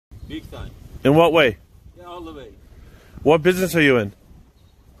Big time. In what way? Yeah, all the way. What business are you in?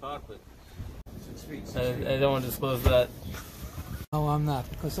 Carpet. I don't want to disclose that. No, I'm not,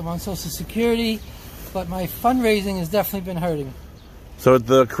 because I'm on Social Security, but my fundraising has definitely been hurting. So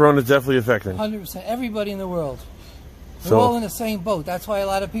the corona is definitely affecting. 100%. Everybody in the world. We're So- all in the same boat. That's why a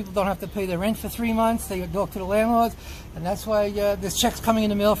lot of people don't have to pay their rent for 3 months. They talk to the landlords. And that's why there's checks coming in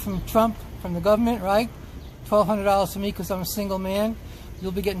the mail from Trump, from the government, right? $1,200 for me because I'm a single man.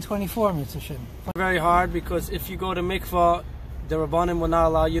 You'll be getting 24, Mr. Shin. Very hard, because if you go to mikvah, the Rabbanim will not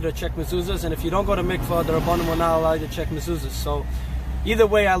allow you to check mezuzahs, and if you don't go to mikvah, the Rabbanim will not allow you to check mezuzahs. So either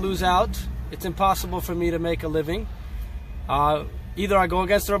way, I lose out. It's impossible for me to make a living. Either I go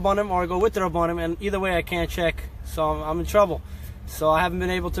against the Rabbanim or I go with the Rabbanim, and either way I can't check, so I'm in trouble. So I haven't been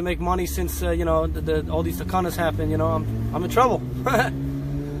able to make money since all these takanas happened. I'm in trouble.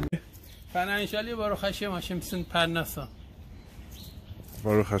 Financially, Baruch Hashem, Hashem sent parnasa.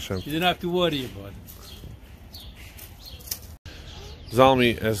 Baruch Hashem. You don't have to worry about it.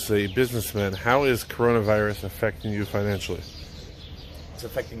 Zalmi, as a businessman, how is coronavirus affecting you financially? It's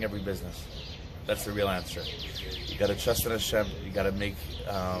affecting every business. That's the real answer. You got to trust in Hashem. You got to make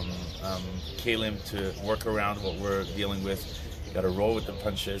kalim to work around what we're dealing with. You got to roll with the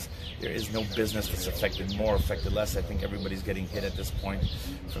punches. There is no business that's affected more, affected less. I think everybody's getting hit at this point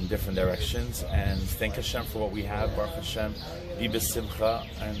from different directions. And thank Hashem for what we have. Baruch Hashem, be b'simcha,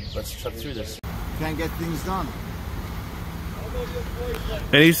 and let's truck through this. Can't get things done.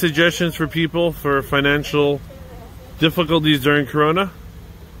 Any suggestions for people for financial difficulties during corona?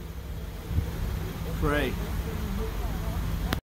 Pray.